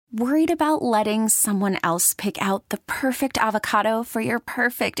Worried about letting someone else pick out the perfect avocado for your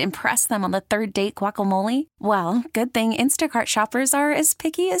perfect impress them on the third date guacamole? Well, good thing Instacart shoppers are as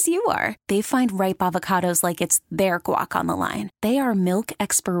picky as you are. They find ripe avocados like it's their guac on the line. They are milk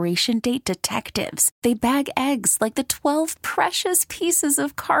expiration date detectives. They bag eggs like the 12 precious pieces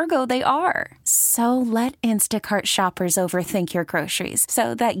of cargo they are. So let Instacart shoppers overthink your groceries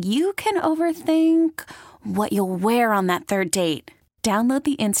so that you can overthink what you'll wear on that third date. Download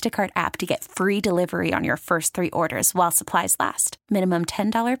the Instacart app to get free delivery on your first 3 orders while supplies last. Minimum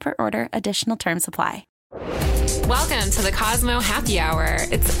 $10 per order. Additional terms apply. Welcome to the Cosmo Happy Hour.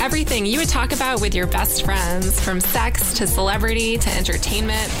 It's everything you would talk about with your best friends, from sex to celebrity to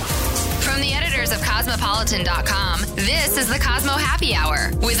entertainment. From the editors of Cosmopolitan.com, this is the Cosmo Happy Hour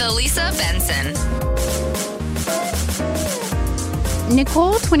with Elisa Benson.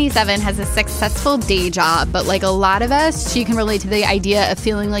 Nicole, 27, has a successful day job, but like a lot of us, she can relate to the idea of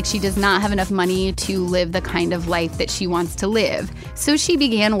feeling like she does not have enough money to live the kind of life that she wants to live. So she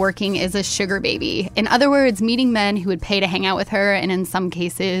began working as a sugar baby. In other words, meeting men who would pay to hang out with her and in some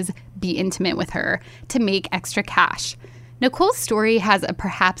cases be intimate with her to make extra cash. Nicole's story has a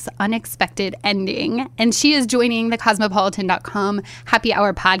perhaps unexpected ending, and she is joining the Cosmopolitan.com Happy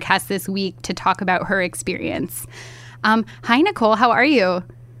Hour podcast this week to talk about her experience. Hi, Nicole. How are you?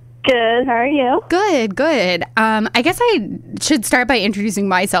 Good. How are you? Good. I guess I should start by introducing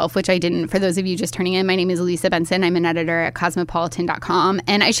myself, which I didn't. For those of you just turning in, my name is Elisa Benson. I'm an editor at Cosmopolitan.com.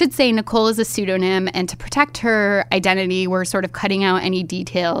 And I should say Nicole is a pseudonym. And to protect her identity, we're sort of cutting out any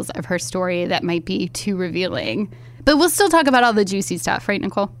details of her story that might be too revealing. But we'll still talk about all the juicy stuff, right,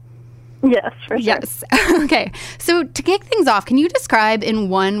 Nicole? Yes, for sure. Yes. Okay. So to kick things off, can you describe in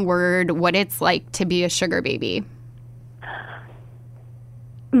one word what it's like to be a sugar baby?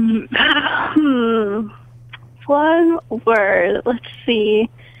 One word. Let's see.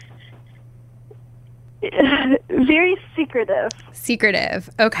 Very secretive. Secretive.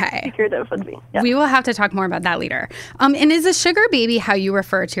 Okay. Secretive would be. Yeah. We will have to talk more about that later. And is a sugar baby how you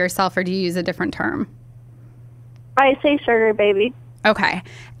refer to yourself, or do you use a different term? I say sugar baby. Okay.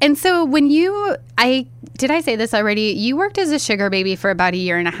 And so when did I say this already? You worked as a sugar baby for about 1.5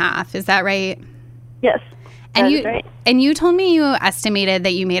 years. Is that right? Yes. That's right. And you told me you estimated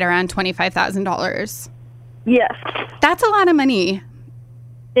that you made around $25,000. Yes. That's a lot of money.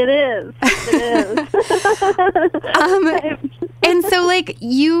 It is. And so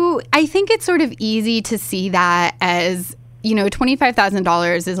I think it's sort of easy to see that as,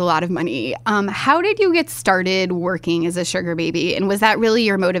 $25,000 is a lot of money. How did you get started working as a sugar baby? And was that really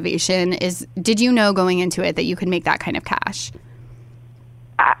your motivation? Did you know going into it that you could make that kind of cash?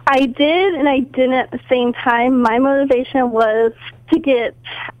 I did, and I didn't at the same time. My motivation was to get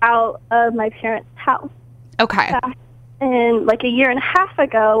out of my parents' house. Okay. And 1.5 years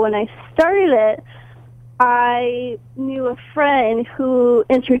ago, when I started it, I knew a friend who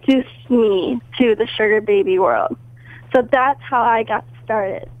introduced me to the sugar baby world. So that's how I got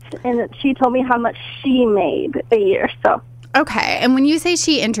started. And she told me how much she made a year. So. Okay. And when you say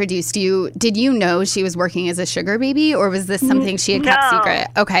she introduced you, did you know she was working as a sugar baby, or was this something she had kept secret?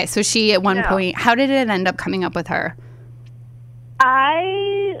 Okay. So she at one point, how did it end up coming up with her?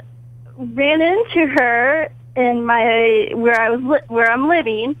 I ran into her in where I'm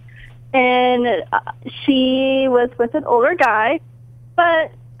living, and she was with an older guy,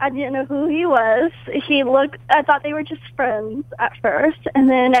 but I didn't know who he was. I thought they were just friends at first, and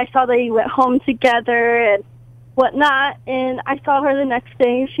then I saw they went home together and whatnot, and I saw her the next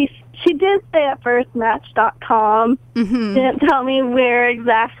day. She did say at first Match.com, didn't tell me where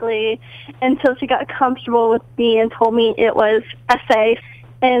exactly until she got comfortable with me and told me it was SA,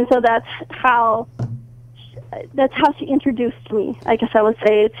 and so that's how she introduced me, I guess I would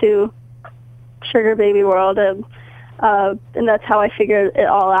say, to sugar baby world, and that's how I figured it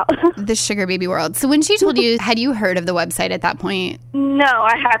all out. The sugar baby world. So when she told you, had you heard of the website at that point? No,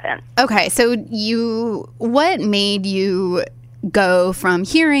 I haven't. Okay, so what made you go from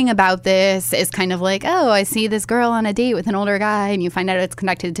hearing about this as kind of like, oh, I see this girl on a date with an older guy, and you find out it's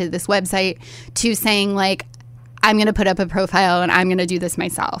connected to this website, to saying I'm going to put up a profile and I'm going to do this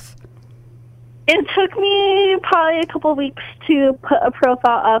myself? It took me probably a couple of weeks to put a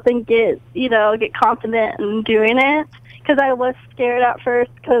profile up and get confident in doing it, because I was scared at first,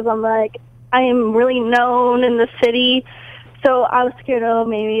 because I'm like, I am really known in the city, so I was scared,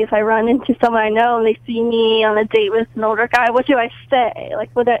 maybe if I run into someone I know and they see me on a date with an older guy, what do I say?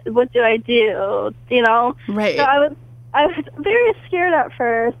 What do I do? Right. So I was very scared at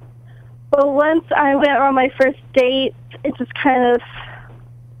first, but once I went on my first date, it just kind of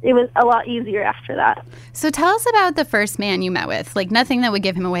it was a lot easier after that. So tell us about the first man you met with. Like, nothing that would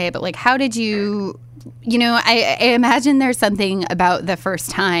give him away, but like, how did you, I imagine there's something about the first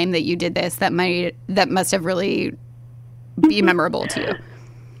time that you did this that must have really be memorable to you.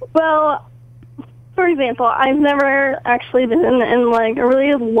 Well, for example, I've never actually been in like a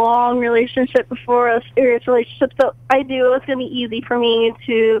really long relationship before, a serious relationship. So I knew it was going to be easy for me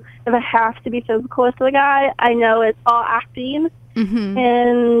to, if I have to be physical with the guy, I know it's all acting,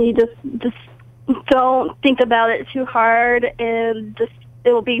 and you just don't think about it too hard, and just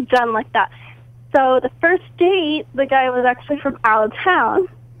it will be done like that. So the first date, the guy was actually from out of town.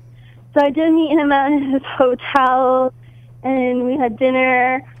 So I did meet him at his hotel, and we had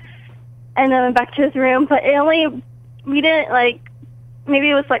dinner. And then went back to his room, but we didn't, like, maybe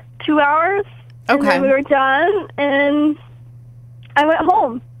it was like 2 hours. Okay. And then we were done, and I went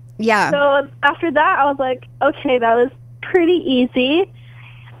home. Yeah. So after that, I was like, okay, that was pretty easy.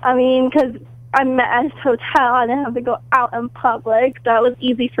 I mean, because I met at his hotel, I didn't have to go out in public. That was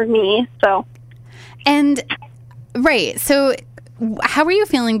easy for me, so. And, right, so how were you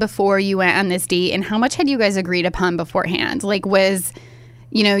feeling before you went on this date, and how much had you guys agreed upon beforehand? Like, was...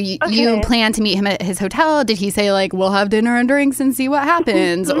 You planned to meet him at his hotel. Did he say, like, we'll have dinner and drinks and see what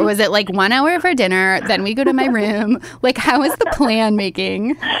happens? Or was it, like, 1 hour for dinner, then we go to my room? Like, how is the plan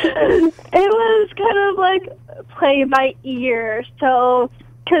making? It was kind of, like, play by ear. So,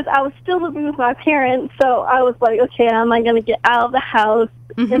 because I was still living with my parents, so I was like, okay, am I going to get out of the house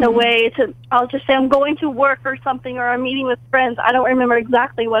in a way to, I'll just say I'm going to work or something, or I'm meeting with friends. I don't remember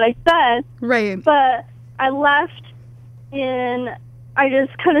exactly what I said. Right. But I left in... I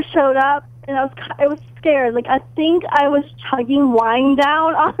just kind of showed up, and I was scared. Like, I think I was chugging wine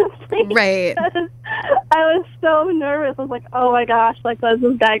down, honestly. Right. I was so nervous. I was like, oh, my gosh, like, what's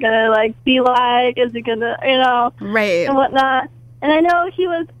this guy going to, like, be like? Is he going to, right. and whatnot. And I know he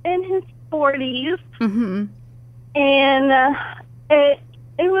was in his 40s, and it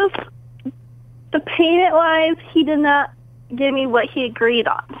was, the payment-wise, he did not give me what he agreed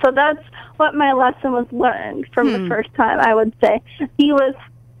on. So that's what my lesson was learned from the first time, I would say. He was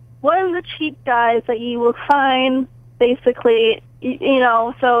one of the cheap guys that you will find, basically,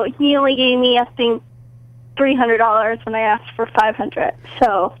 so he only gave me, I think, $300 when I asked for $500.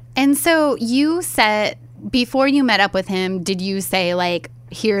 So. And so you said, before you met up with him, did you say, like,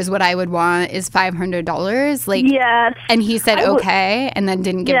 here's what I would want is $500? Like, yes. And he said, okay, and then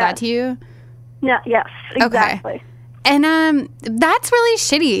didn't give that to you? No, yes, exactly. Okay. And that's really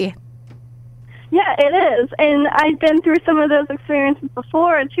shitty. Yeah, it is. And I've been through some of those experiences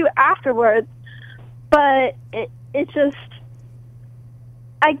before and too afterwards. But it just,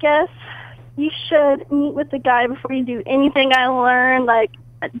 I guess you should meet with the guy before you do anything. I learned, like,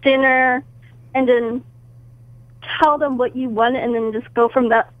 at dinner, and then tell them what you want, and then just go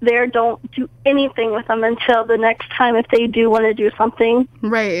from there. Don't do anything with them until the next time if they do want to do something.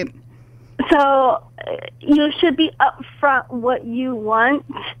 Right. So you should be upfront what you want.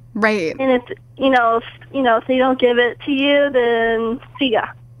 Right. And if if they don't give it to you, then see ya.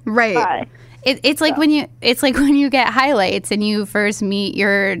 Right. Bye. It's like when you get highlights and you first meet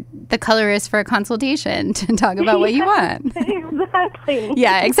the colorist for a consultation to talk about what you want. Exactly.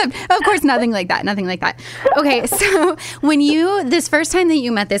 Yeah, except of course nothing like that. Okay, so this first time that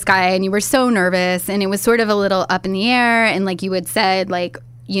you met this guy and you were so nervous and it was sort of a little up in the air, and like you had said, like,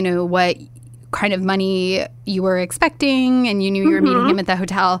 what kind of money you were expecting, and you knew you were meeting him at the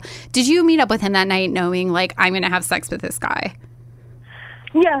hotel. Did you meet up with him that night knowing, like, I'm going to have sex with this guy?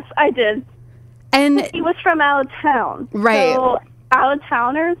 Yes, I did. And he was from out of town. Right. So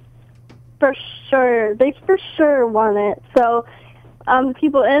out-of-towners, for sure, they for sure want it. So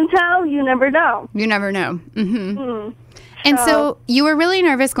people in town, you never know. You never know. And so you were really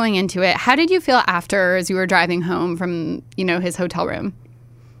nervous going into it. How did you feel after, as you were driving home from, his hotel room?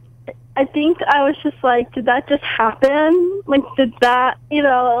 I think I was just like, did that just happen? Like, did that,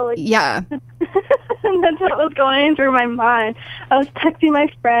 like... Yeah. That's what was going through my mind. I was texting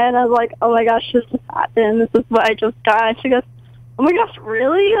my friend. I was like, oh, my gosh, this just happened. This is what I just got. She goes, oh, my gosh,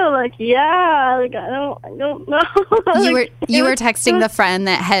 really? I'm like, yeah. Like, I don't know. You were texting the friend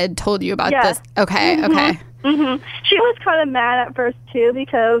that had told you about this? Okay, okay. She was kind of mad at first, too,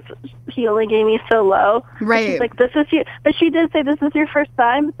 because he only gave me so low. Right. She's like, this is you. But she did say this is your first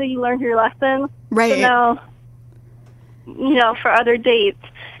time, so you learned your lesson. Right. So now, for other dates.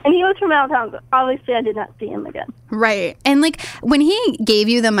 And he was from out of town, but obviously I did not see him again. Right. And like when he gave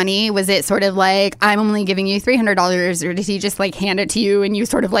you the money, was it sort of like, I'm only giving you $300, or did he just like hand it to you and you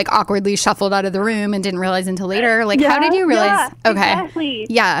sort of like awkwardly shuffled out of the room and didn't realize until later? Like, how did you realize? Yeah, okay. Exactly.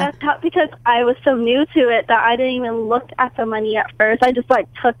 Yeah. That's how, because I was so new to it that I didn't even look at the money at first. I just like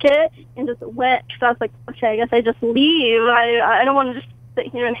took it and just went, because I was like, okay, I guess I just leave. I don't want to just sit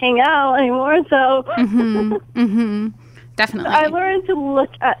here and hang out anymore. So Definitely. I learned to look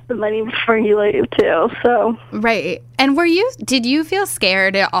at the money before you leave too. So right. And did you feel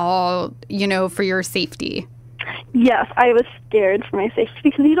scared at all, for your safety? yes, I was scared for my safety,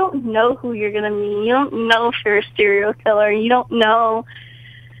 because you don't know who you're going to meet. You don't know if you're a serial killer. You don't know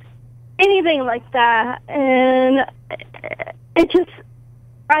anything like that. And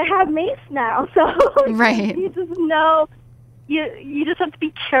I have mace now, so right. you just know, you just have to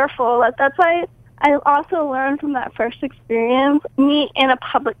be careful. That's why I also learned from that first experience, meet in a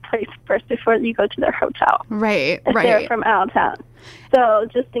public place first before you go to their hotel. Right, if they're from out of town. So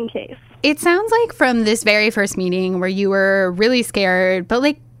just in case. It sounds like from this very first meeting where you were really scared, but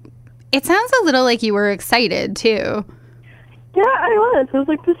like, it sounds a little like you were excited too. Yeah, I was. I was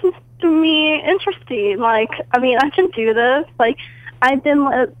like, this is, to me, interesting. Like, I mean, I can do this. Like, like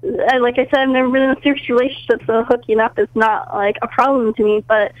I said, I've never been in a serious relationship, so hooking up is not, like, a problem to me.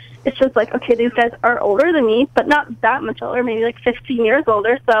 But it's just like, okay, these guys are older than me, but not that much older, maybe like 15 years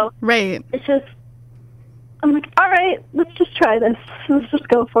older. So right. It's just, I'm like, all right, let's just try this. Let's just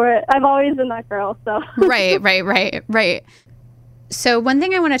go for it. I've always been that girl, so. Right. So one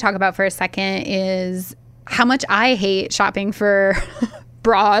thing I want to talk about for a second is how much I hate shopping for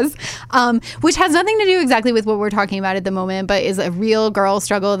bras, which has nothing to do exactly with what we're talking about at the moment, but is a real girl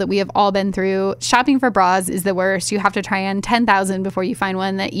struggle that we have all been through. Shopping for bras is the worst. You have to try on 10,000 before you find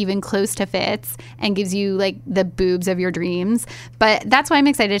one that even close to fits and gives you like the boobs of your dreams. But that's why I'm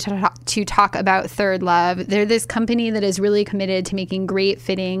excited to talk about Third Love. They're this company that is really committed to making great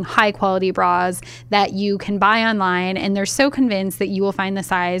fitting, high quality bras that you can buy online. And they're so convinced that you will find the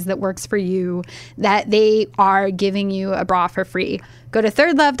size that works for you that they are giving you a bra for free. Go to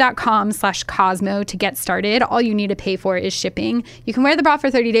thirdlove.com/Cosmo to get started. All you need to pay for is shipping. You can wear the bra for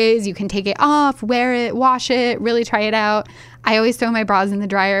 30 days. You can take it off, wear it, wash it, really try it out. I always throw my bras in the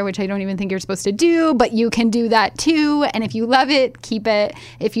dryer, which I don't even think you're supposed to do, but you can do that too. And if you love it, keep it.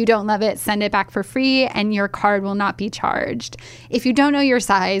 If you don't love it, send it back for free and your card will not be charged. If you don't know your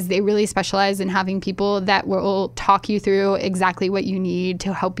size, they really specialize in having people that will talk you through exactly what you need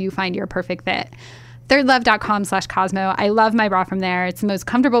to help you find your perfect fit. thirdlove.com/Cosmo. I love my bra from there. It's the most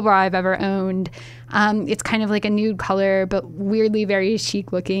comfortable bra I've ever owned. It's kind of like a nude color, but weirdly very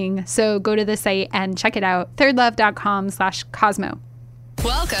chic looking. So go to the site and check it out. thirdlove.com/Cosmo.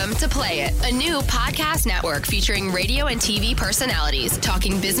 Welcome to Play It, a new podcast network featuring radio and TV personalities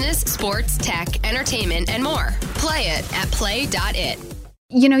talking business, sports, tech, entertainment, and more. Play it at play.it.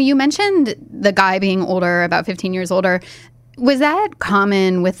 You mentioned the guy being older, about 15 years older. Was that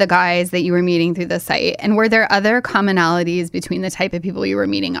common with the guys that you were meeting through the site? And were there other commonalities between the type of people you were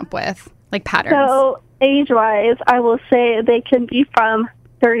meeting up with, like patterns? So age-wise, I will say they can be from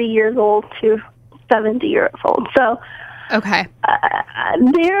 30 years old to 70 years old. So okay.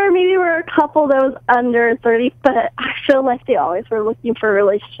 There maybe were a couple that was under 30, but I feel like they always were looking for a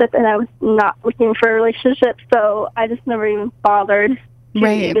relationship, and I was not looking for a relationship, so I just never even bothered to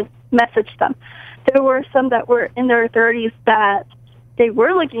even message them. There were some that were in their 30s that they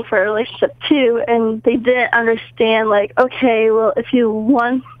were looking for a relationship too, and they didn't understand, like, okay, well, if you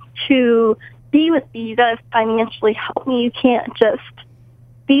want to be with me, you got to financially help me. You can't just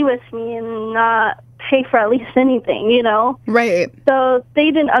be with me and not pay for at least anything, Right. So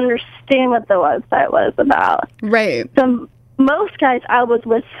they didn't understand what the website was about. Right. So most guys I was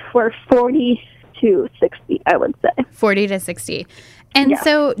with were 40 to 60, I would say. 40 to 60. And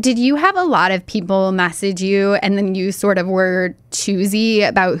so did you have a lot of people message you and then you sort of were choosy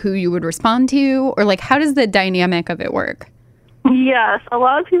about who you would respond to? Or like, how does the dynamic of it work? Yes, a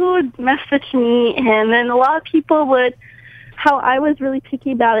lot of people would message me, and then a lot of people would, how I was really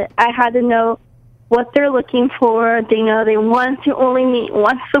picky about it, I had to know what they're looking for. They know they want to only meet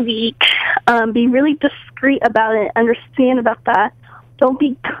once a week. Be really discreet about it, understand about that. Don't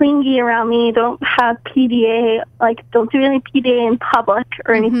be clingy around me. Don't have PDA. Like, don't do any PDA in public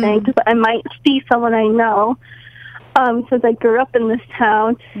or anything, because I might see someone I know, since I grew up in this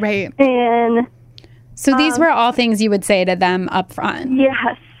town. Right. And so these were all things you would say to them up front?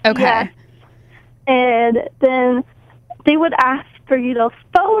 Yes. Okay. Yes. And then they would ask for,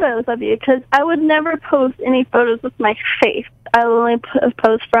 photos of you, because I would never post any photos with my face. I would only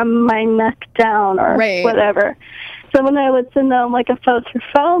post from my neck down or whatever. So when I would send them like a photo through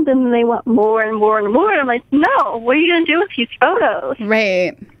phone, then they want more and more and more. I'm like, no, what are you going to do with these photos?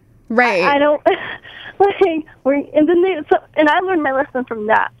 Right. I don't like. And I learned my lesson from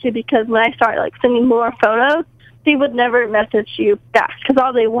that too, because when I started like sending more photos, they would never message you back because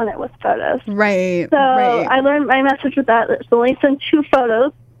all they wanted was photos. Right. So I learned my message with that. So only send 2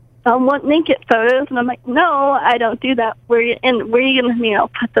 photos. I want naked photos, and I'm like, no, I don't do that. Where are you going to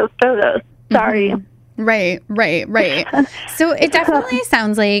put those photos? Sorry. Right. So it definitely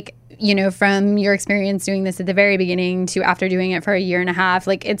sounds like, from your experience doing this at the very beginning to after doing it for a year and a half,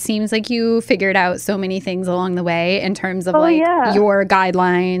 like it seems like you figured out so many things along the way in terms of your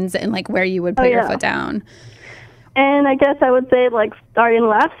guidelines and like where you would put your foot down. And I guess I would say, like, starting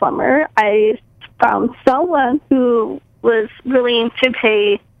last summer, I found someone who was willing to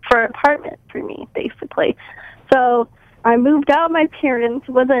pay for an apartment for me, basically. So I moved out of my parents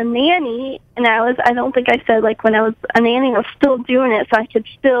with a nanny, and I don't think I said, like, when I was a nanny, I was still doing it, so I could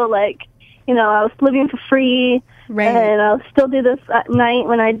still, like, I was living for free, and I'll still do this at night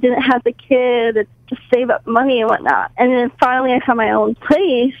when I didn't have the kid, to save up money and whatnot. And then finally I found my own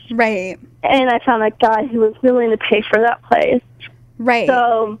place. Right. And I found a guy who was willing to pay for that place. Right.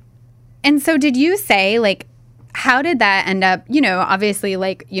 So did you say, like, how did that end up, obviously,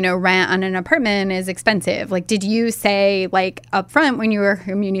 like, rent on an apartment is expensive. Like, did you say, like, up front when you were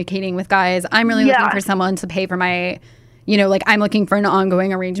communicating with guys, I'm really looking for someone to pay for my, like, I'm looking for an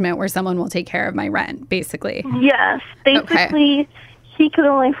ongoing arrangement where someone will take care of my rent, basically? Yes. Basically, he could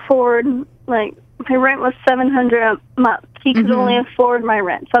only afford, like, my rent was $700 a month. He could only afford my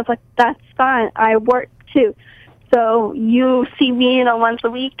rent. So I was like, that's fine. I work, too. So you see me, once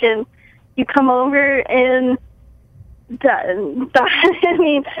a week, and you come over and... I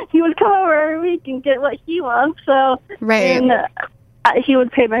mean, he would come over every week and get what he wants. So, and he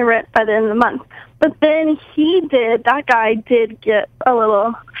would pay my rent by the end of the month. But then that guy did get a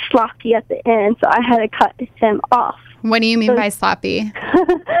little sloppy at the end, so I had to cut him off. What do you mean by sloppy?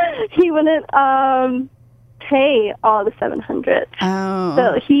 He wouldn't pay all the $700. Oh.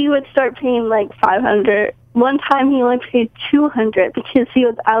 So he would start paying like $500. One time he only paid $200 because he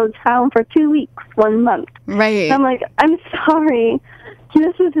was out of town for 2 weeks, 1 month. Right. And I'm like, I'm sorry.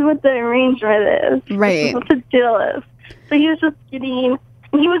 This is what the arrangement is. Right. This is what the deal is. So he was just he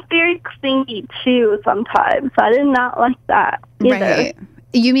was very clingy too sometimes. So I did not like that either. Right.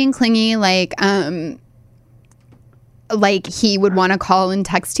 You mean clingy like he would want to call and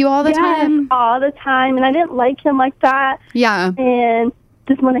text you all the time? All the time. And I didn't like him like that. Yeah. And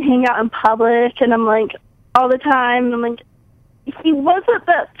just want to hang out in public. And I'm like, all the time. And I'm like, he wasn't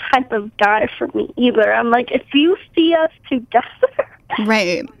that type of guy for me either. I'm like, if you see us together.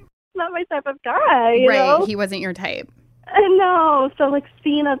 Right. Not my type of guy, you know? He wasn't your type. I know. So, like,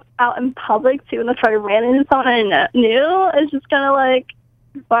 seeing us out in public, too, and if I ran into someone I knew, it's just kind of like,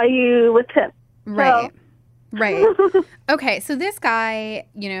 why are you with him? Right. So. Right. Okay. So this guy,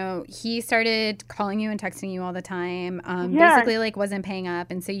 he started calling you and texting you all the time. Basically, like, wasn't paying up.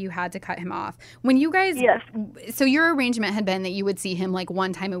 And so you had to cut him off. When you guys, so your arrangement had been that you would see him like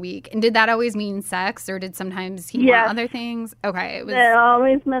 1 time a week. And did that always mean sex, or did sometimes he want other things? Okay. It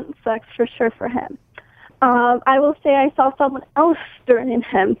always meant sex for sure for him. I will say I saw someone else during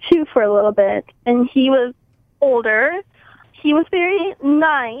him, too, for a little bit. And he was older. He was very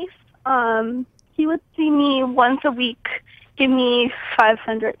nice. He would see me once a week, give me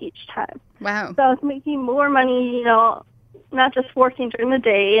 $500 each time. Wow. So I was making more money, not just working during the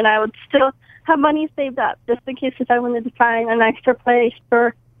day, and I would still have money saved up just in case if I wanted to find an extra place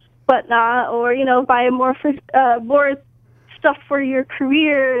or whatnot, or, buy more stuff for your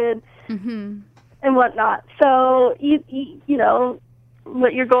career and whatnot. So, you know,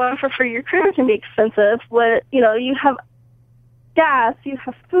 what you're going for your career can be expensive. You have gas, you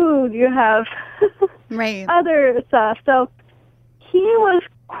have food, you have other stuff. So he was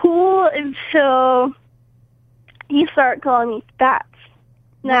cool until he started calling me fat.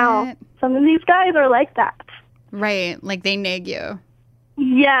 Now, some of these guys are like that. Right, like they nag you.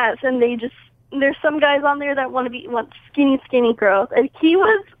 Yes, and there's some guys on there that want skinny girls, and he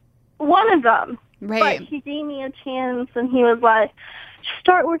was one of them. Right. But he gave me a chance, and he was like,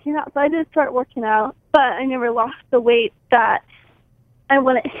 start working out. So I did start working out, but I never lost the weight that I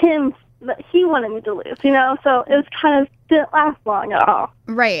wanted that he wanted me to lose, So it was kind of didn't last long at all.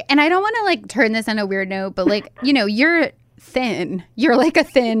 Right. And I don't want to like turn this on a weird note, but like, you're thin. You're like a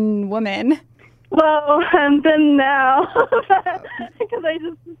thin woman. Well, I'm thin now because I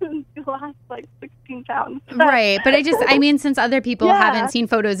just lost like 16 pounds. Right. But since other people haven't seen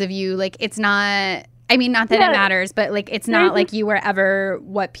photos of you, like it's not, I mean, not that it matters, but like it's not like you were ever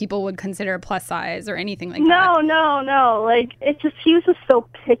what people would consider plus size or anything like that. No. Like it's just he was just so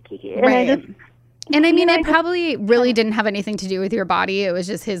picky, and I mean, it probably really didn't have anything to do with your body. It was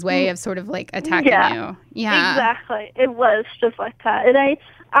just his way of sort of like attacking you. Yeah, exactly. It was just like that, and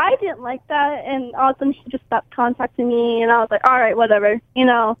I didn't like that, and all of a sudden he just stopped contacting me, and I was like, all right, whatever,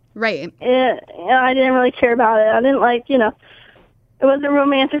 Right. I didn't really care about it. I didn't like, it wasn't a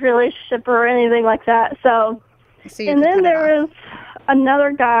romantic relationship or anything like that. So and then there was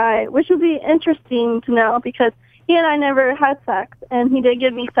another guy, which would be interesting to know because he and I never had sex, and he did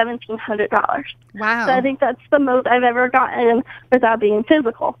give me $1,700. Wow. So I think that's the most I've ever gotten without being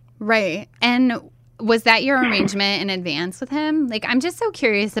physical. Right. And was that your arrangement in advance with him? Like, I'm just so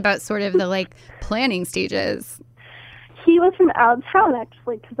curious about sort of the, like, planning stages. He was from out of town,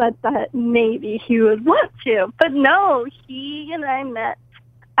 actually, because I thought maybe he would want to. But no, he and I met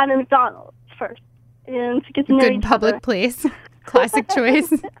at a McDonald's first. And to get to know Good each public other. place. Classic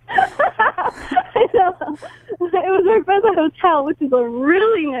choice. I know. It was right by the hotel, which is a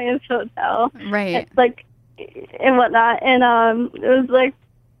really nice hotel. Right. Like, and whatnot. And it was like,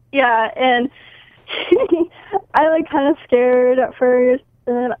 yeah, and I like kind of scared at first,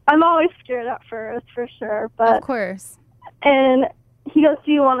 and I'm always scared at first for sure. But of course. And he goes,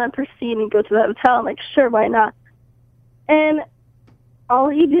 "Do you want to proceed and go to the hotel?" I'm like, "Sure, why not?" And all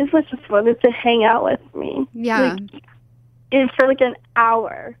he did was just wanted to hang out with me. Yeah. For like an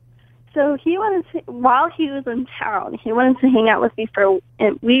hour. So he wanted to, while he was in town, he wanted to hang out with me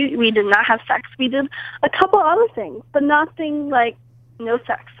we did not have sex. We did a couple other things, but nothing like no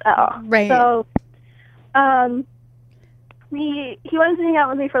sex at all. Right. So he wanted to hang out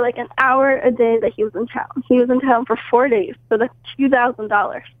with me for like an hour a day that he was in town. He was in town for 4 days, so that's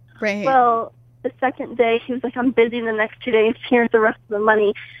 $2,000. Right. Well, the second day, he was like, "I'm busy the next 2 days. Here's the rest of the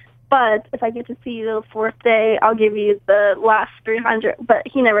money. But if I get to see you the fourth day, I'll give you the last $300. But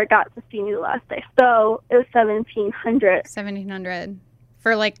he never got to see me the last day. So it was $1,700. $1,700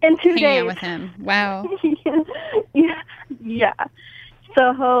 for like in 2 hanging days. out with him. Wow. Yeah.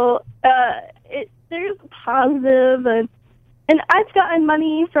 So there's positive, and I've gotten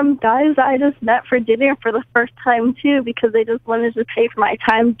money from guys I just met for dinner for the first time too, because they just wanted to pay for my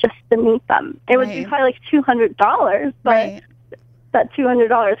time just to meet them. It would be probably like $200, but that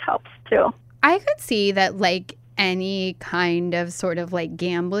 $200 helps too. I could see that, like any kind of sort of like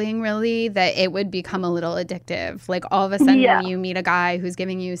gambling, really, that it would become a little addictive. Like all of a sudden when you meet a guy who's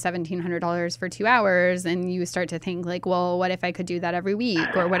giving you $1,700 for 2 hours, and you start to think like, well, what if I could do that every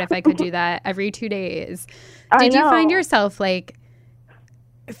week? Or what if I could do that every 2 days? Did you find yourself like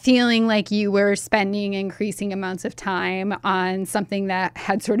feeling like you were spending increasing amounts of time on something that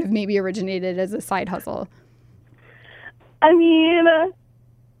had sort of maybe originated as a side hustle? I mean,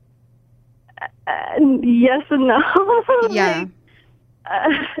 yes and no. Yeah.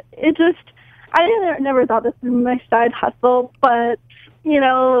 It just, I never thought this was my side hustle, but,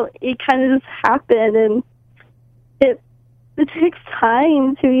 it kind of just happened, and it takes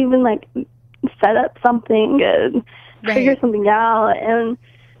time to even, like, set up something and figure something out, and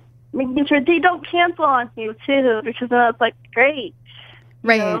making sure they don't cancel on you, too, because then it's like, great.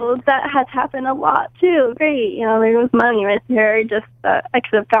 Right. That has happened a lot, too. Great. There was money right there just I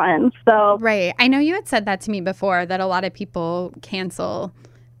could have gotten. So. Right. I know you had said that to me before, that a lot of people cancel,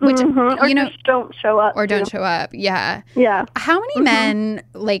 which, or just don't show up. Or don't show up. Yeah. Yeah. How many men,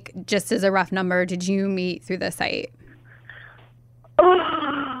 like, just as a rough number, did you meet through the site?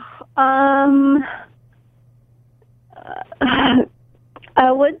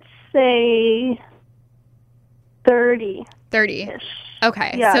 I would say 30. 30-ish.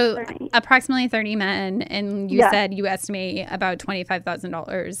 Okay. Yeah, so 30. Approximately 30 men, and you said you estimate about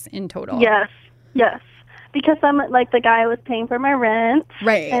 $25,000 in total. Yes. Because I'm like the guy was paying for my rent.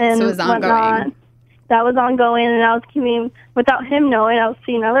 Right. And so it was ongoing. Whatnot. That was ongoing, and I was giving, without him knowing, I was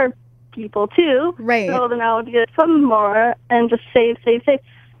seeing other people too. Right. So then I would get some more and just save.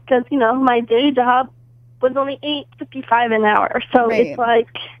 Because, my day job was only $8.55 an hour. So it's like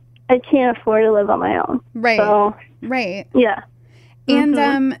I can't afford to live on my own. Right. So, right. Yeah.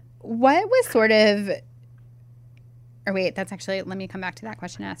 And what was sort of, or wait, that's actually, let me come back to that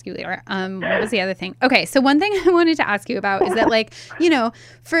question and ask you later. What was the other thing? Okay, so one thing I wanted to ask you about is that, like,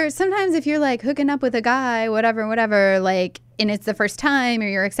 for sometimes if you're like hooking up with a guy, whatever, like, and it's the first time or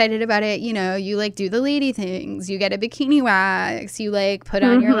you're excited about it, you like do the lady things, you get a bikini wax, you like put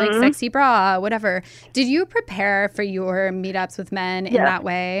on your like sexy bra, whatever. Did you prepare for your meetups with men in that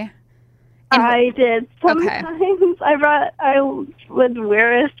way? I did. Sometimes I would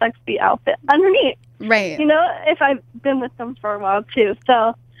wear a sexy outfit underneath. Right. If I've been with them for a while too.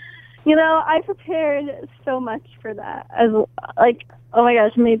 So, You know, I prepared so much for that. Like, oh my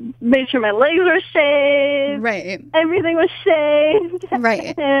gosh, made sure my legs were shaved. Right. Everything was shaved.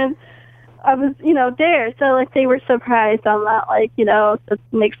 Right. And I was, there. So, like, they were surprised on that. Like, it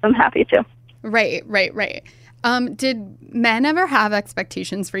makes them happy, too. Right. Did men ever have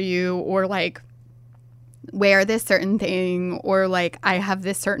expectations for you, or, like, wear this certain thing, or, like, I have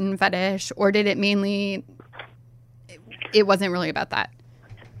this certain fetish? Or did it mainly, it wasn't really about that?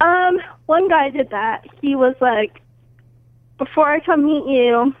 One guy did that. He was like, before I come meet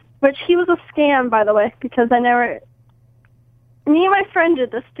you, which he was a scam, by the way, because me and my friend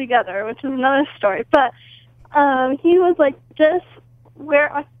did this together, which is another story. But he was like, just wear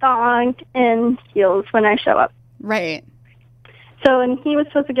a thong and heels when I show up. Right. So, and he was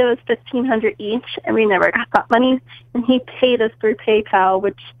supposed to give us $1,500 each, and we never got that money. And he paid us through PayPal,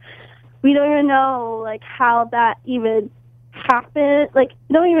 which we don't even know, like, how that even happened. Like,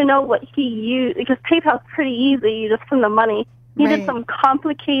 you don't even know what he used, because PayPal's pretty easy. You just send the money. He did some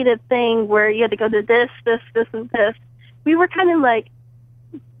complicated thing where you had to go to this, and this. We were kind of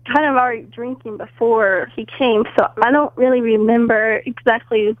already drinking before he came, so I don't really remember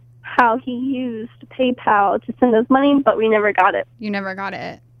exactly how he used PayPal to send us money, but we never got it. You never got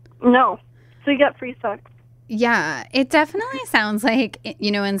it? No. So you got free sex. Yeah, it definitely sounds like,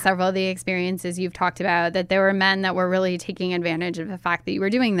 in several of the experiences you've talked about, that there were men that were really taking advantage of the fact that you were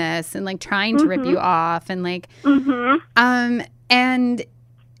doing this and, like, trying to rip you off and, like, and,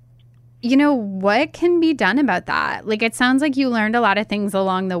 what can be done about that? Like, it sounds like you learned a lot of things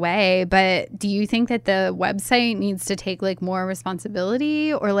along the way, but do you think that the website needs to take, like, more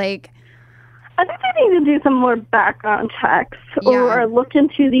responsibility, or, like... I think they need to do some more background checks or look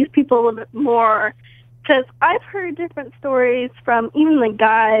into these people a little bit more. Because I've heard different stories from even the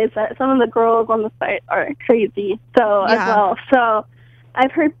guys that some of the girls on the site are crazy, as well. So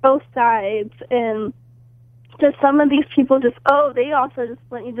I've heard both sides, and just some of these people they also just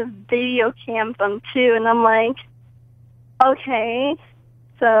let you just video cam them too. And I'm like, okay,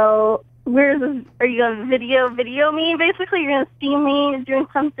 so where's this? Are you going to video me? Basically, you're going to see me doing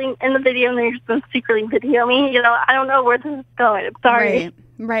something in the video, and then you're just going to secretly video me. I don't know where this is going. I'm sorry.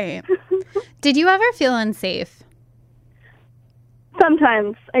 Right. Did you ever feel unsafe?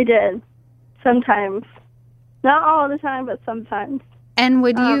 Sometimes I did. Sometimes. Not all the time, but sometimes. And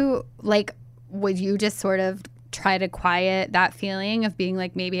would you just sort of try to quiet that feeling of being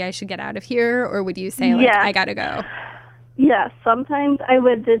like, maybe I should get out of here? Or would you say, like, I got to go? Yeah, sometimes I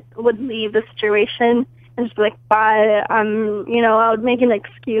would leave the situation and just be like, bye. I would make an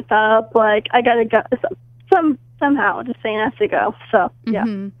excuse up, like, I got to go. Somehow, just saying I have to go. So, yeah.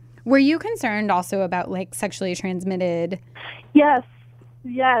 Mm-hmm. Were you concerned also about, like, sexually transmitted? Yes.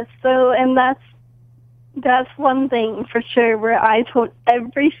 So, and that's one thing for sure where I told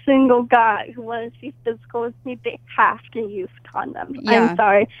every single guy who wanted to be physical with me, they have to use condoms. Yeah. I'm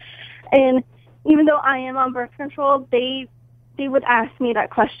sorry. And even though I am on birth control, they would ask me that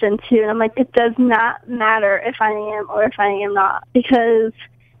question too. And I'm like, it does not matter if I am or if I am not, because...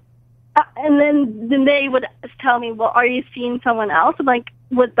 and then they would tell me, well, are you seeing someone else? I'm like,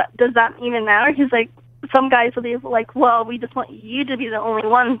 does that even matter? He's like, some guys will be like, well, we just want you to be the only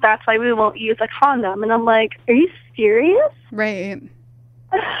one. That's why we won't use a condom. And I'm like, are you serious? Right.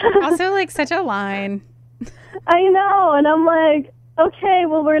 Also, like, such a line. I know. And I'm like, okay,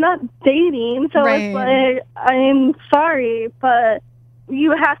 well, we're not dating. So it's like, I'm sorry, but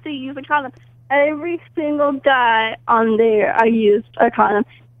you have to use a condom. Every single guy on there, I used a condom.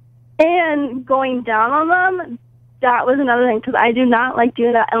 And going down on them, that was another thing, because I do not like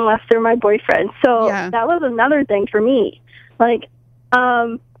doing that unless they're my boyfriend. So that was another thing for me. Like,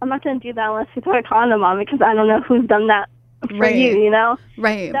 I'm not going to do that unless you put a condom on me, because I don't know who's done that for you,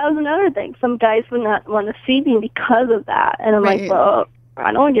 Right. That was another thing. Some guys would not want to see me because of that. And I'm like, well,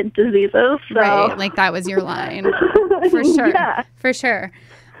 I don't want to get diseases. So. Right, like that was your line. For sure. Yeah. For sure.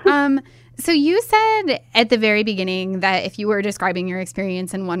 So you said at the very beginning that if you were describing your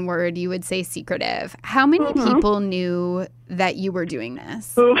experience in one word, you would say secretive. How many people knew that you were doing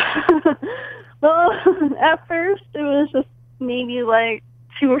this? Well, at first it was just maybe like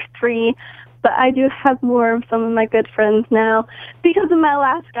 2 or 3, but I do have more of some of my good friends now because of my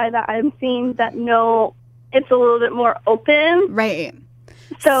last guy that I'm seeing that know it's a little bit more open. Right.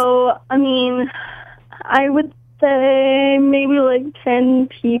 So, I mean, I would say maybe like 10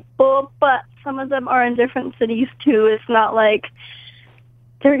 people, but some of them are in different cities too. It's not like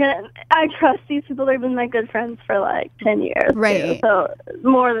I trust these people. They've been my good friends for like 10 years. Right. Too, so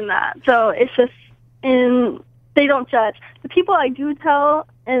more than that. So it's just, and they don't judge. The people I do tell,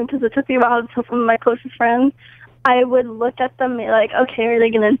 and because it took me a while to tell some of my closest friends, I would look at them like, okay, are they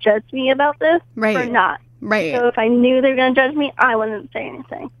going to judge me about this or not? Right. So if I knew they were going to judge me, I wouldn't say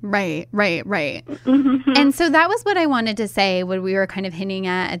anything. Right. Mm-hmm. And so that was what I wanted to say, what we were kind of hinting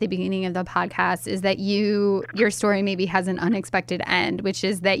at the beginning of the podcast, is that your story maybe has an unexpected end, which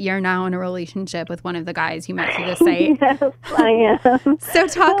is that you're now in a relationship with one of the guys you met through the site. Yes, I am. So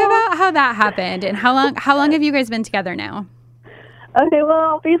talk about how that happened and how long have you guys been together now? Okay,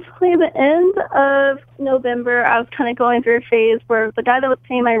 well, basically the end of November, I was kind of going through a phase where the guy that was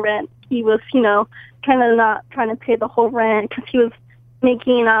paying my rent, he was, kind of not trying to pay the whole rent because he was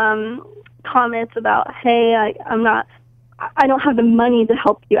making comments about, hey, I don't have the money to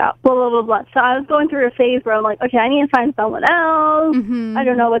help you out, blah, blah, blah, blah. So I was going through a phase where I'm like, okay, I need to find someone else. Mm-hmm. I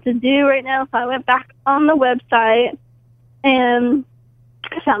don't know what to do right now. So I went back on the website and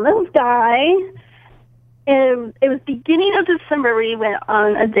I found this guy. It was beginning of December. We went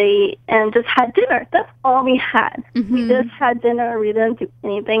on a date and just had dinner. That's all we had. Mm-hmm. We just had dinner. We didn't do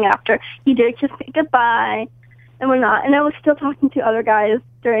anything after. He did kiss me goodbye and whatnot. And I was still talking to other guys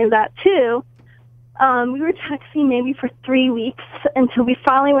during that, too. We were texting maybe for 3 weeks until we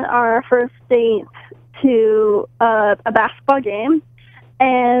finally went on our first date to a basketball game.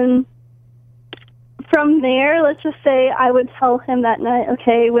 And from there, let's just say I would tell him that night,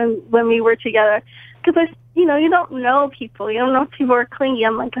 okay, when we were together, because you don't know people. You don't know if people are clingy.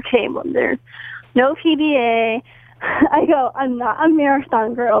 I'm like, okay, well, there's no PDA. I go, I'm not a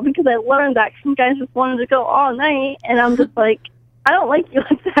marathon girl because I learned that some guys just wanted to go all night, and I'm just like, I don't like you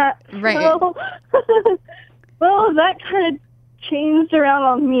like that. Right. So, well, that kind of changed around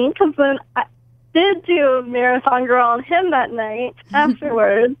on me because then I did do a marathon girl on him that night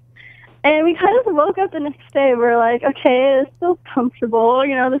afterwards. And we kind of woke up the next day. We're like, okay, it's still comfortable.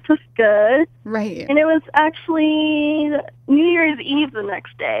 This is good. Right. And it was actually New Year's Eve the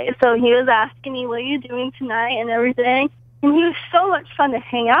next day. So he was asking me, what are you doing tonight and everything. And he was so much fun to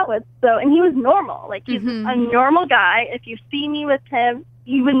hang out with. And he was normal. Like, he's a normal guy. If you see me with him,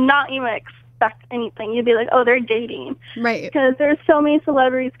 you would not even expect anything. You'd be like, oh, they're dating. Right. Because there's so many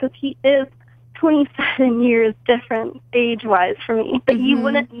celebrities, because he is 27 years different age-wise from me, but you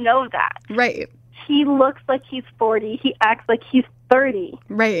wouldn't know that. Right. He looks like he's 40. He acts like he's 30.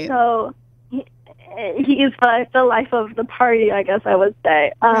 Right. So he is like the life of the party, I guess I would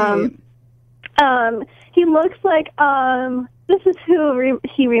say. He looks like, this is who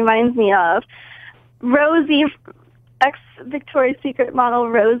he reminds me of. Rosie, ex-Victoria's Secret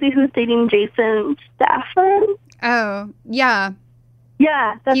model Rosie, who's dating Jason Statham. Oh, yeah.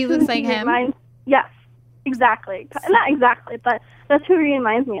 Yeah. He looks like him? Yes, exactly. Not exactly, but that's who he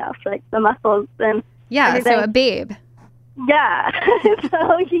reminds me of, like the muscles and everything. So a babe. Yeah.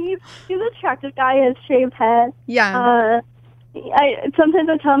 So he's an attractive guy. He has shaved head. Yeah. Sometimes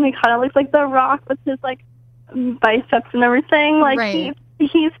I tell him he kind of looks like The Rock with his like biceps and everything. Like right.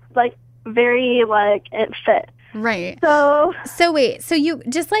 he's like very like it fit. Right. So wait, so you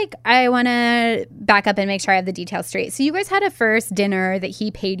just like, I want to back up and make sure I have the details straight. So you guys had a first dinner that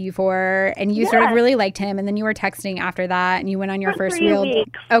he paid you for, and you sort of really liked him, and then you were texting after that, and you went on your first real. 3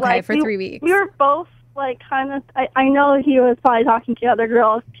 weeks. Okay, like, for 3 weeks. We were both like kind of. I know he was probably talking to other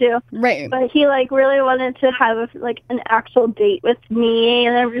girls too. Right. But he like really wanted to have like an actual date with me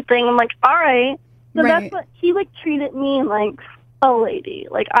and everything. I'm like, all right. So that's what he like treated me like. A lady.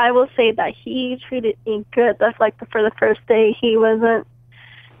 Like, I will say that he treated me good. That's like for the first day, he wasn't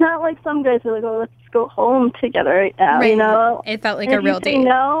not like some guys are like, oh, let's go home together right now. Right. It felt like a real date.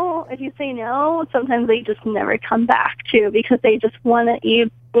 If you say no, sometimes they just never come back too because they just want to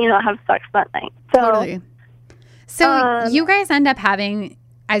have sex that night. So, totally. So you guys end up having,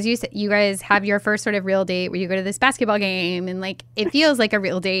 as you said, you guys have your first sort of real date where you go to this basketball game and like it feels like a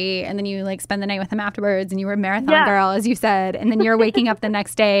real date, and then you like spend the night with him afterwards, and you were a marathon girl, as you said, and then you're waking up the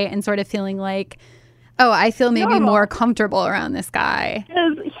next day and sort of feeling like, oh, I feel maybe more comfortable around this guy.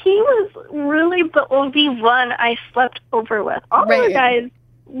 Because he was really the only one I slept over with. All the other guys,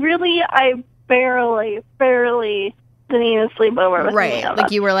 really, I barely didn't even sleep over with. Right,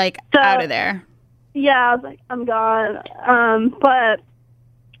 like you were like out of there. Yeah, I was like, I'm gone. But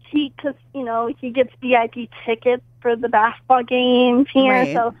because he gets VIP tickets for the basketball games here,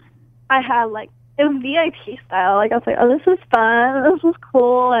 right. So I had like, it was VIP style. Like, I was like, oh, this is fun, this is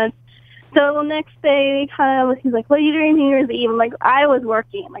cool. And so the next day, he's like, what are you doing New Year's Eve? I'm like, I was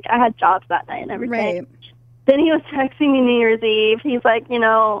working, like I had jobs that night and everything. Right. Then he was texting me New Year's Eve. He's like,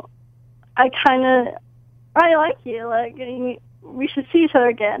 I like you, like we should see each other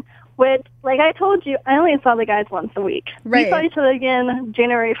again. Which, like I told you, I only saw the guys once a week. Right. We saw each other again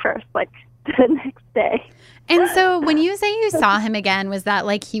January 1st, like the next day. And so when you say you saw him again, was that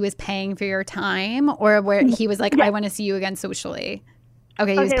like he was paying for your time, or where he was like, I want to see you again socially?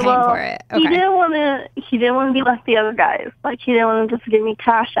 Okay, he was paying for it. Okay. He didn't want to be like the other guys. Like, he didn't want to just give me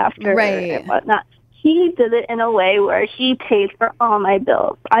cash after and whatnot. He did it in a way where he paid for all my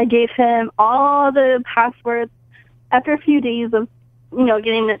bills. I gave him all the passwords after a few days of,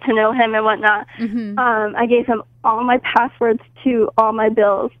 getting to know him and whatnot. I gave him all my passwords to all my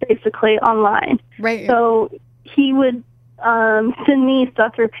bills, basically, online. Right. So he would send me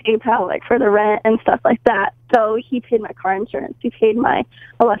stuff through PayPal, like for the rent and stuff like that. So he paid my car insurance. He paid my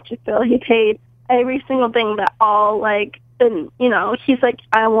electric bill. He paid every single thing that all, like, and, he's like,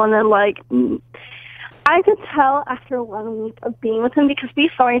 I want to, like, I could tell after 1 week of being with him, because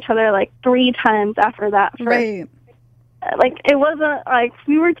we saw each other, like, 3 times after that. Right. Like, it wasn't, like,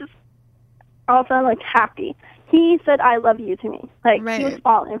 we were just all of a sudden, like, happy. He said, I love you to me. Like, he was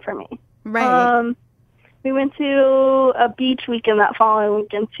falling for me. Right. We went to a beach weekend that following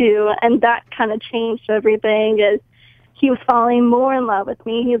weekend, too, and that kind of changed everything. And he was falling more in love with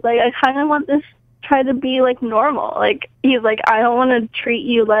me. He's like, I kind of want this try to be, like, normal. Like, he's like, I don't want to treat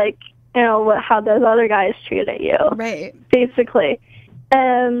you like, how those other guys treated you. Right. Basically.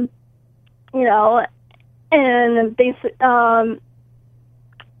 And, and basically,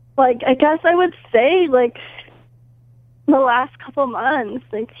 like, I guess I would say, like, the last couple months,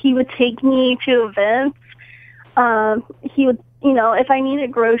 like, he would take me to events. He would, if I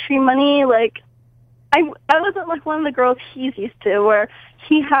needed grocery money, like, I wasn't like one of the girls he's used to, where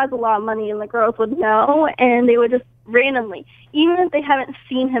he has a lot of money and the girls would know, and they would just randomly, even if they haven't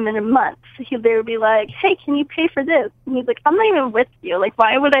seen him in a month, they would be like, hey, can you pay for this? And he's like, I'm not even with you. Like,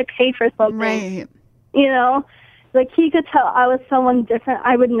 why would I pay for something? Right. Like, he could tell I was someone different.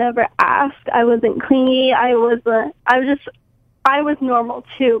 I would never ask. I wasn't clingy. I was normal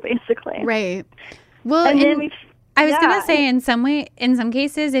too, basically. Right. Well, and then I was going to say, in some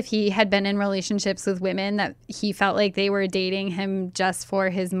cases, if he had been in relationships with women that he felt like they were dating him just for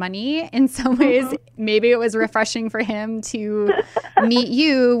his money, in some ways, maybe it was refreshing for him to meet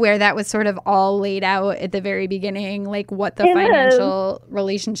you, where that was sort of all laid out at the very beginning, like what the financial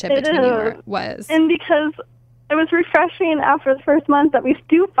relationship between you was. And because it was refreshing after the first month that we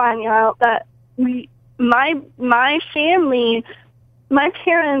do find out that my family, my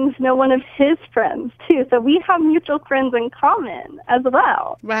parents know one of his friends, too. So we have mutual friends in common as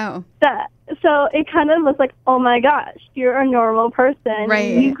well. Wow. So it kind of was like, oh, my gosh, you're a normal person.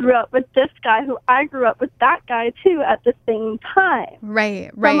 Right. You grew up with this guy who I grew up with that guy, too, at the same time. Right.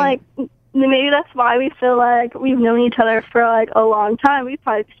 So I'm like, maybe that's why we feel like we've known each other for, like, a long time. We've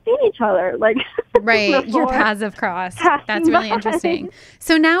probably seen each other, like, right. Your paths have crossed. That's really interesting.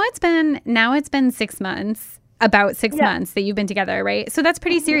 So now it's been 6 months. About 6 months that you've been together, right? So that's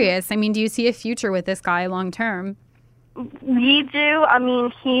pretty serious. I mean, do you see a future with this guy long term? We do. I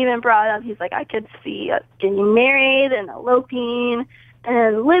mean, he even brought up, he's like, I could see us getting married and eloping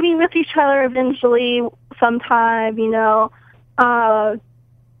and living with each other eventually sometime, He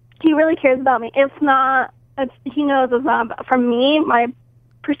really cares about me. He knows it's not about, from me, my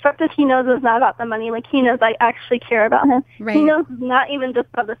perspective, he knows it's not about the money. Like, he knows I actually care about him. Right. He knows it's not even just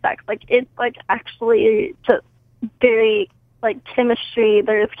about the sex. Like, it's, like, actually just very, like, chemistry.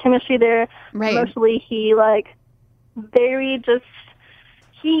 There's chemistry there. Right. Mostly he, like, very just,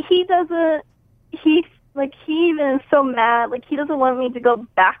 he doesn't, he even is so mad. Like, he doesn't want me to go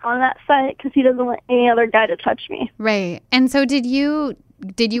back on that site because he doesn't want any other guy to touch me. Right. And so did you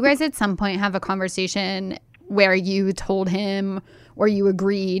guys at some point have a conversation where you told him or you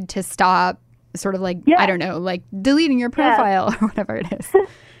agreed to stop sort of like, I don't know, like deleting your profile or whatever it is?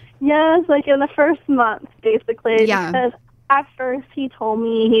 Yes, like in the first month, basically. Yeah. Because at first he told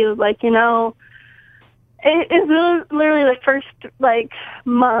me, he was like, it's literally the first, like,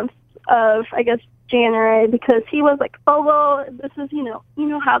 month of, I guess, January, because he was like, oh, well, this is, you know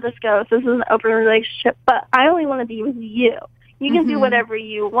how this goes. This is an open relationship, but I only want to be with you. You can do whatever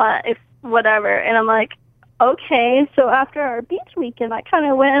you want, if whatever. And I'm like, okay. So after our beach weekend, I kind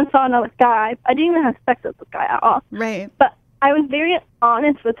of went and saw another guy. I didn't even have sex with this guy at all. Right. But I was very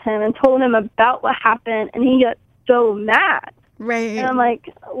honest with him and told him about what happened, and he got so mad. Right. And I'm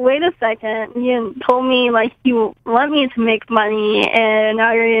like, wait a second. You told me, like, you want me to make money, and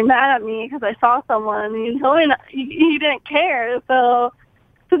now you're getting mad at me because I saw someone, and you told me you didn't care. So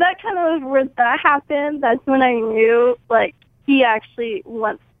that kind of was where that happened. That's when I knew, like, he actually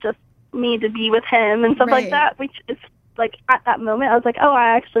wants just me to be with him and stuff like that, which is, like, at that moment, I was like, oh,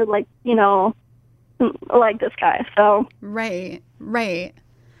 I actually, like, like this guy. So Right.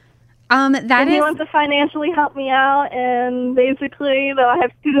 That he is wants to financially help me out, and basically, though I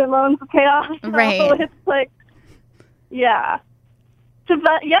have student loans to pay off, so right. it's like, yeah. So,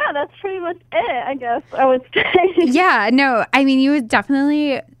 but yeah, that's pretty much it, I guess, I would say. Yeah, no, I mean, you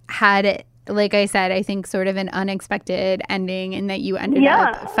definitely had, like I said, I think sort of an unexpected ending in that you ended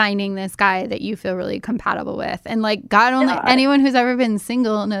up finding this guy that you feel really compatible with. And like, God only, anyone who's ever been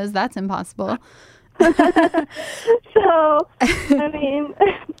single knows that's impossible. So, I mean...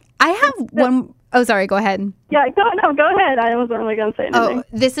 I have one... Oh, sorry, go ahead. Yeah, go ahead. I wasn't really going to say anything. Oh,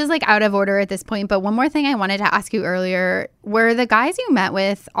 this is like out of order at this point, but one more thing I wanted to ask you earlier. Were the guys you met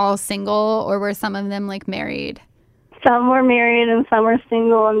with all single, or were some of them like married? Some were married and some were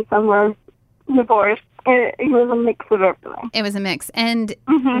single and some were divorced. It was a mix of everything. It was a mix. And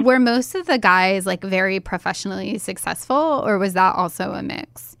were most of the guys like very professionally successful, or was that also a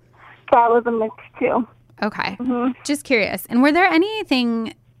mix? That was a mix too. Okay. Just curious. And were there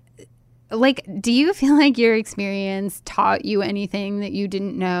anything... Like, do you feel like your experience taught you anything that you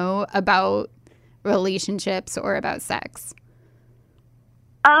didn't know about relationships or about sex?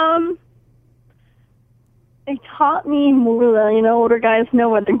 It taught me more that, older guys know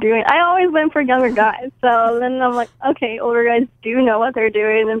what they're doing. I always went for younger guys. So then I'm like, okay, older guys do know what they're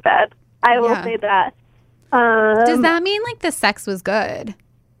doing in bed. I will say that. Does that mean, like, the sex was good?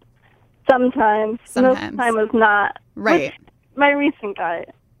 Sometimes. Most of the time was not. Right. My recent guy...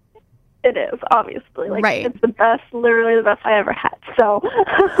 It is, obviously. Like, right. It's the best, literally the best I ever had. So,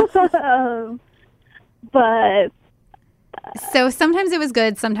 but... So sometimes it was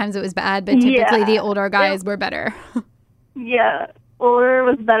good, sometimes it was bad, but typically the older guys were better. Yeah, older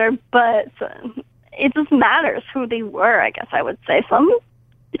was better, but it just matters who they were, I guess I would say.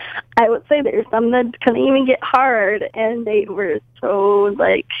 I would say there's some that couldn't even get hard, and they were so,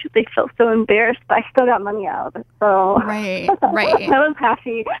 like, they felt so embarrassed, but I still got money out of it, so... Right. I was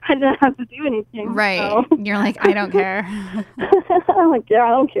happy. I didn't have to do anything. Right. So. You're like, I don't care. I'm like, yeah, I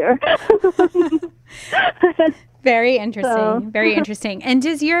don't care. Very interesting. Very interesting. And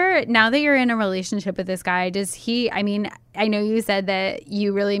now that you're in a relationship with this guy, does he, I mean, I know you said that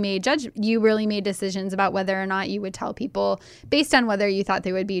you really made decisions about whether or not you would tell people based on whether you thought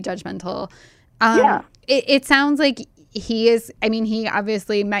they would be judgmental. It sounds like he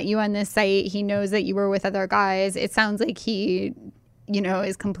obviously met you on this site. He knows that you were with other guys. It sounds like he,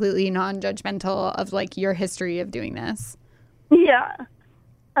 is completely non-judgmental of like your history of doing this. Yeah.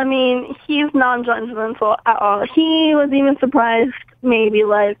 I mean, he's non-judgmental at all. He was even surprised, maybe,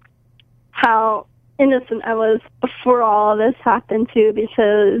 like, how innocent I was before all of this happened, too,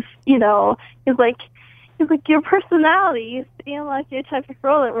 because, he's like, your personality seemed like your type of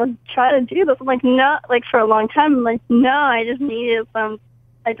girl that would try to do this. I'm like, no, like, for a long time, I'm like, no, I just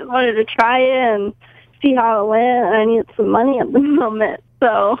wanted to try it and see how it went, and I needed some money at the moment,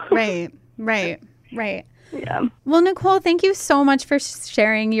 so. Right. Yeah. Well, Nicole, thank you so much for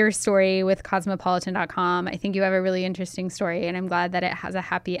sharing your story with Cosmopolitan.com. I think you have a really interesting story, and I'm glad that it has a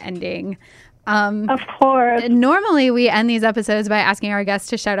happy ending. Of course. Normally, we end these episodes by asking our guests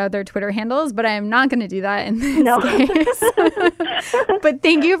to shout out their Twitter handles, but I am not going to do that in this case. But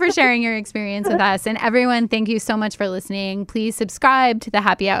thank you for sharing your experience with us. And everyone, thank you so much for listening. Please subscribe to the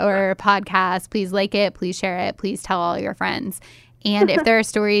Happy Hour podcast. Please like it. Please share it. Please tell all your friends. And if there are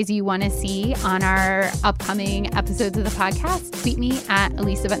stories you want to see on our upcoming episodes of the podcast, tweet me at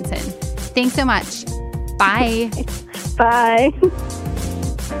Elisa Benson. Thanks so much. Bye. Bye.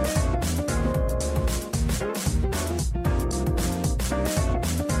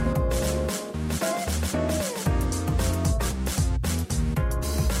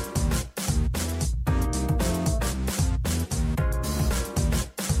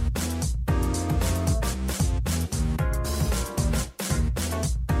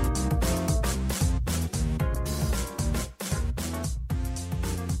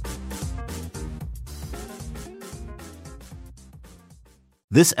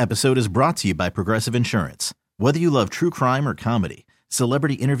 This episode is brought to you by Progressive Insurance. Whether you love true crime or comedy,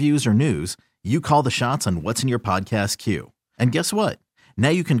 celebrity interviews or news, you call the shots on what's in your podcast queue. And guess what? Now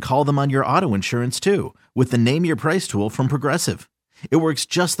you can call them on your auto insurance too with the Name Your Price tool from Progressive. It works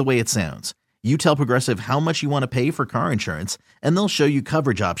just the way it sounds. You tell Progressive how much you want to pay for car insurance, and they'll show you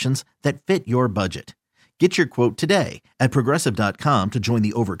coverage options that fit your budget. Get your quote today at Progressive.com to join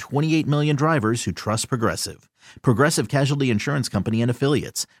the over 28 million drivers who trust Progressive. Progressive Casualty Insurance Company and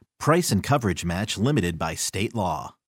Affiliates. Price and coverage match limited by state law.